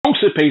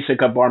is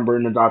Basic at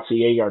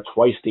barnburner.ca. Our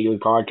twice daily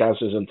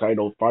podcast is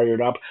entitled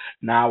Fired Up,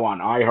 now on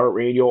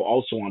iHeartRadio,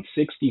 also on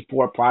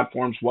 64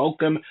 platforms.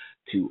 Welcome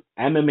to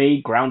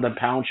MMA Ground and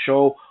Pound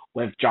Show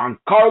with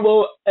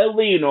Giancarlo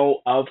Aulino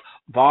of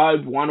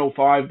Vibe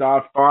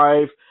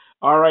 105.5.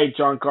 All right,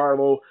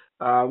 Giancarlo,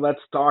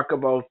 let's talk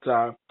about,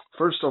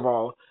 first of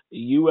all,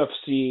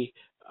 UFC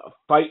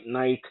Fight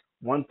Night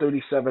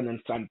 137 in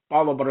Sao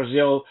Paulo,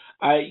 Brazil.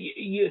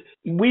 We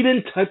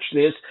didn't touch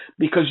this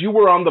because you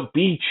were on the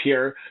beach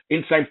here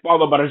in Sao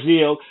Paulo,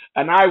 Brazil,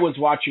 and I was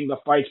watching the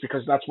fights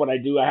because that's what I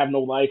do. I have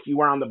no life. You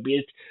were on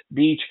the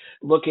beach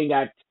looking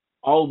at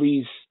all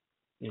these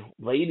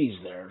ladies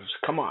there.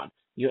 Come on.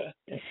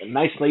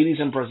 Nice ladies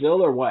in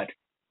Brazil or what?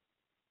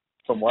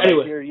 From what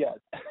Anyway, I hear, yes.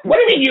 What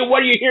do you mean? What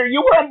do you hear?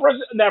 You were in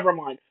Brazil. Never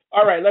mind.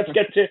 All right, let's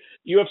get to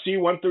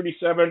UFC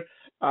 137.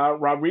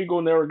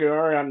 Rodrigo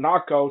Nogueira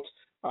knockout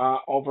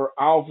over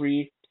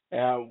Alvey,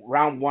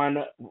 round one,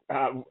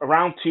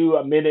 round two,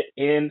 a minute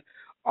in.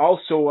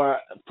 Also,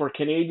 for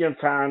Canadian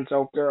fans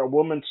out there, a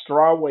women's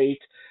strawweight,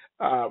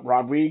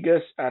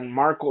 Rodriguez and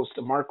Marcos,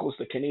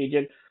 the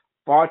Canadian,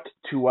 fought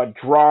to a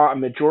draw, a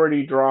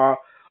majority draw.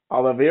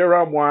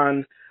 Oliveira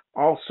won.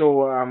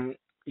 Also,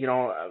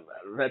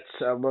 let's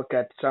look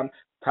at some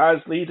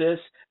Taz Leadis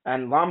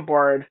and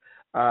Lombard.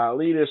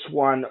 Leadis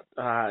won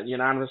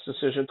unanimous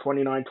decision,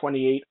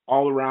 29-28,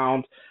 all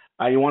around.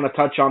 You want to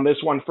touch on this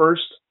one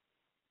first?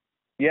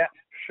 Yeah,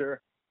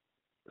 sure.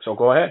 So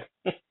go ahead.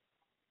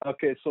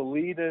 Okay, so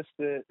Leadis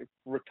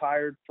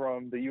retired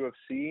from the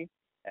UFC,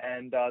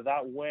 and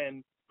that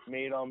win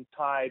made him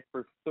tied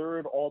for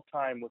third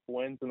all-time with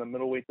wins in the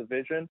middleweight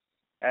division.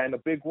 And a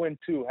big win,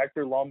 too.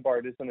 Hector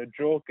Lombard isn't a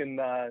joke in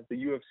the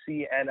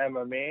UFC and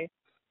MMA,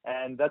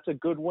 and that's a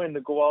good win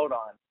to go out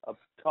on. A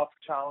tough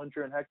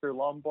challenger in Hector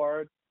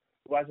Lombard,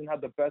 who hasn't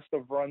had the best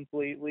of runs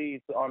lately.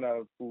 He's on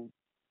a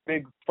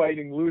big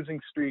fighting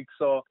losing streak,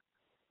 so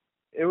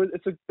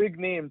it's a big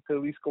name to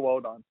at least go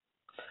out on.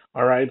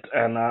 All right,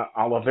 and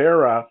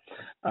Oliveira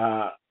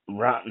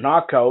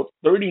knockout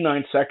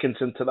 39 seconds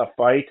into the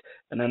fight,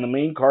 and then the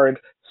main card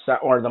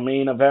or the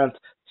main event,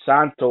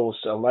 Santos,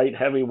 a light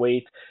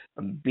heavyweight,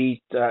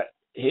 beat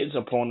his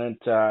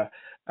opponent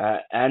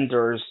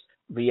Anders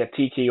via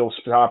TKO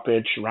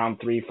stoppage, round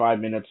 3, 5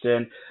 minutes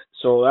in.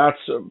 So that's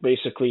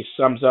basically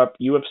sums up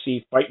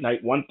UFC Fight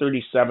Night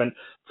 137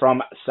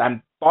 from Sao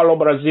Paulo,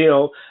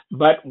 Brazil.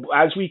 But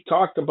as we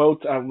talked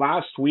about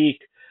last week,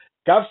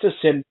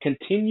 Gustafsson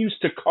continues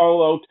to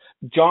call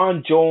out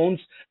John Jones.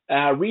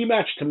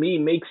 Rematch to me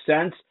makes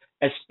sense,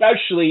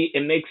 especially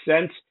it makes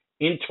sense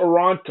in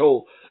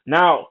Toronto.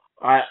 Now,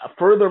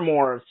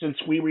 furthermore, since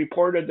we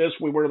reported this,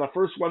 we were the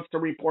first ones to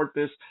report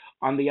this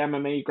on the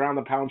MMA Ground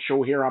and Pound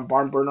show here on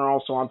Barn Burner,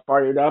 also on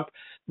Fired Up,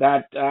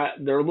 that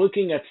they're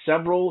looking at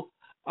several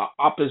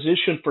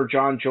opposition for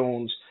John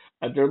Jones.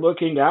 They're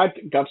looking at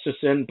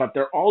Gustafsson, but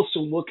they're also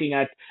looking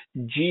at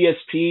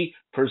GSP,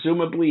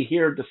 presumably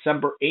here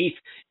December 8th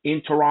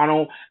in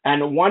Toronto.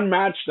 And one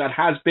match that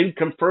has been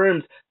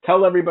confirmed,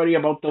 tell everybody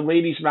about the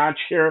ladies' match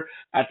here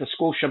at the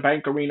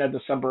Scotiabank Arena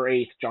December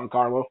 8th,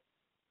 Giancarlo.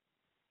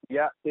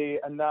 Yeah, they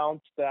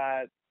announced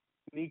that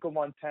Nico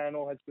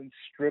Montano has been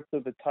stripped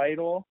of the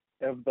title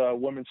of the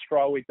women's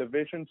strawweight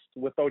divisions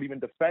without even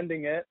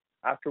defending it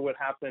after what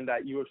happened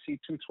at UFC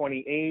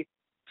 228.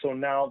 So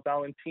now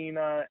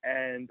Valentina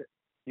and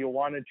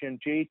Joanna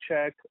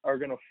Jędrzejczyk are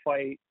going to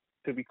fight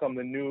to become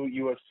the new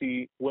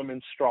UFC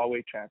women's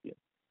strawweight champion.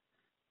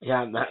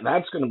 Yeah,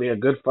 that's going to be a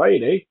good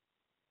fight, eh?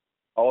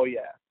 Oh,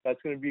 yeah,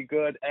 that's going to be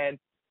good. And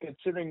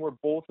considering where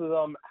both of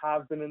them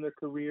have been in their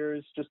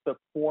careers, just the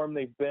form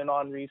they've been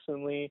on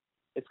recently,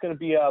 it's going to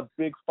be a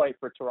big fight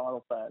for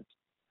Toronto fans.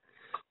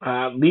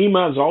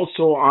 Lima is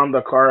also on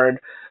the card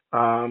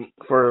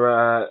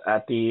for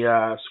at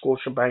the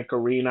Scotiabank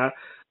Arena,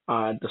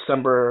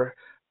 December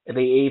the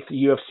 8th,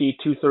 UFC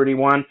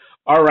 231.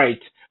 All right,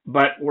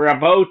 but we're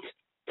about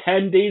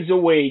 10 days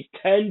away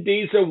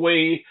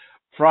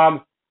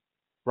from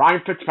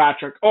Ryan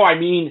Fitzpatrick.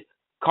 Conor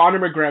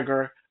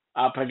McGregor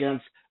up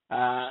against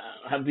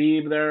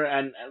Habib there.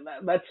 And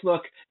let's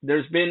look.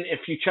 There's been,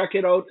 if you check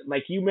it out,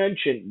 like you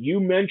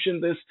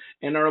mentioned this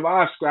in our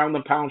last Ground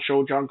and Pound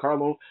show,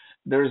 Giancarlo.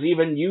 There's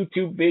even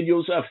YouTube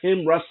videos of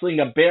him wrestling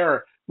a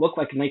bear. Looked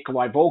like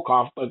Nikolai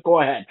Volkov, but go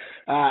ahead.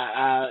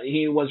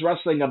 He was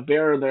wrestling a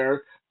bear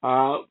there.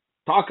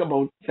 Talk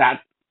about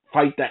that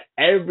fight that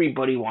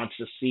everybody wants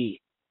to see.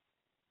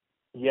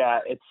 Yeah,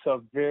 it's a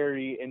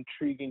very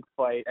intriguing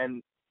fight.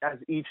 And as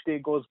each day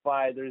goes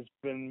by, there's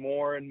been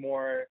more and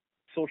more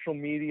social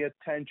media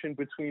tension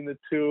between the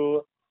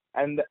two.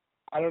 And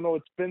I don't know,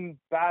 it's been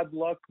bad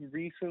luck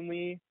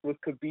recently with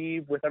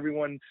Khabib, with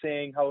everyone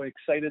saying how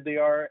excited they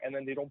are, and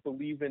then they don't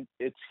believe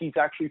he's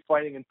actually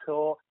fighting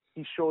until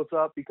he shows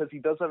up, because he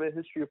does have a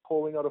history of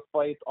pulling out a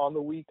fight on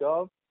the week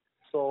of.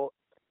 So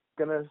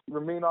gonna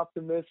remain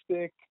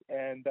optimistic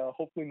and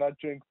hopefully not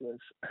jinx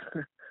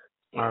this.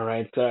 All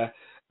right.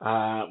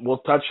 We'll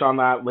touch on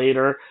that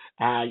later.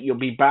 You'll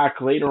be back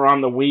later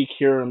on the week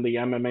here in the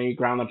MMA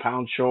Ground and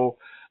Pound show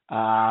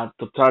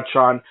to touch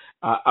on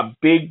a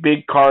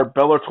big card,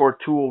 Bellator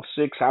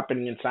 206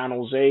 happening in San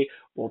Jose.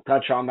 We'll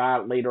touch on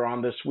that later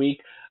on this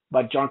week.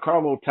 But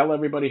Giancarlo, tell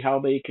everybody how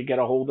they could get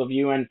a hold of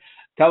you, and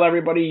tell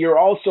everybody you're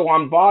also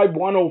on Vibe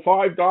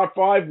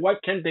 105.5.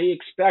 What can they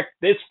expect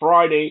this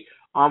Friday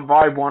on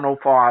Vibe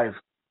 105?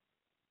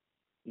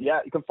 Yeah,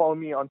 you can follow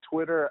me on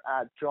Twitter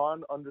at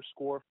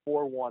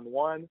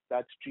John_411.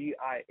 That's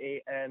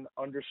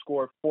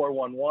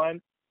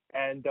GIAN_411.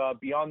 And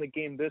Beyond the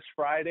Game this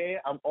Friday,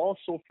 I'm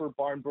also for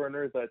Barn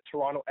Burner, the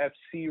Toronto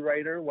FC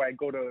writer, where I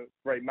go to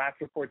write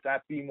match reports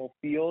at BMO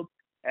Field.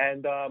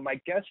 And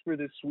my guest for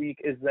this week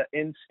is the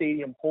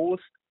in-stadium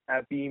host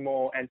at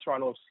BMO and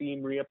Toronto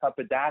FC, Maria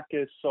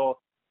Papadakis. So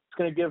it's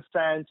going to give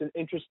fans an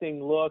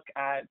interesting look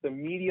at the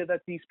media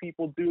that these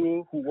people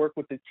do who work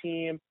with the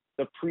team,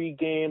 the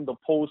pre-game, the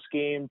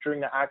post-game, during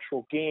the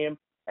actual game,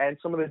 and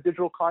some of the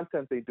digital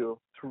content they do.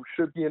 So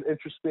should be an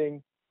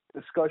interesting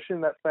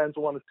discussion that fans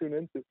will want to tune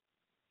into.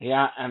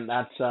 Yeah, and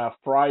that's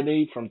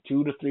Friday from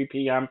 2 to 3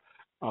 p.m.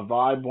 on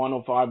Vibe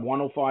 105,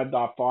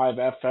 105.5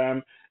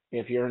 FM.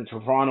 If you're in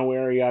Toronto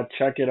area,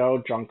 check it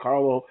out.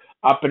 Giancarlo,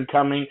 up and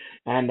coming.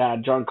 And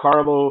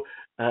Giancarlo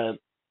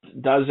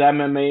does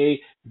MMA,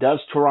 does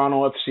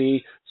Toronto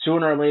FC.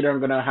 Sooner or later, I'm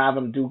going to have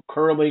him do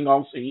curling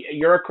also.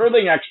 You're a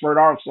curling expert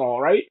also,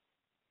 right?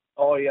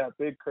 Oh, yeah,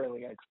 big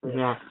curling expert.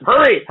 Yeah.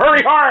 Hurry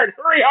hard.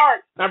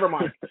 Never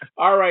mind.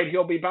 All right,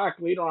 he'll be back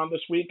later on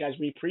this week as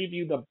we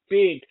preview the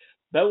big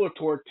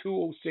Bellator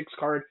 206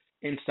 card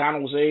in San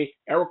Jose.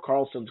 Eric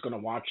Carlson's going to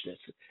watch this.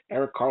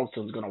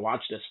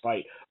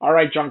 Fight. All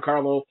right,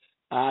 Giancarlo,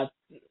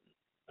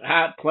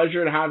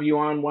 pleasure to have you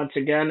on once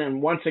again.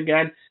 And once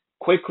again,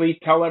 quickly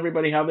tell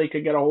everybody how they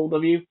could get a hold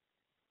of you.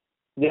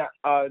 Yeah,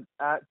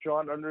 at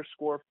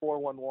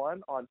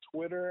John_411 on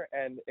Twitter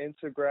and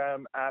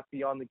Instagram at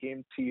Beyond the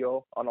Game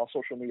TO on all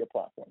social media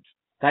platforms.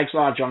 Thanks a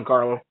lot,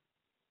 Giancarlo.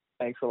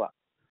 Thanks a lot.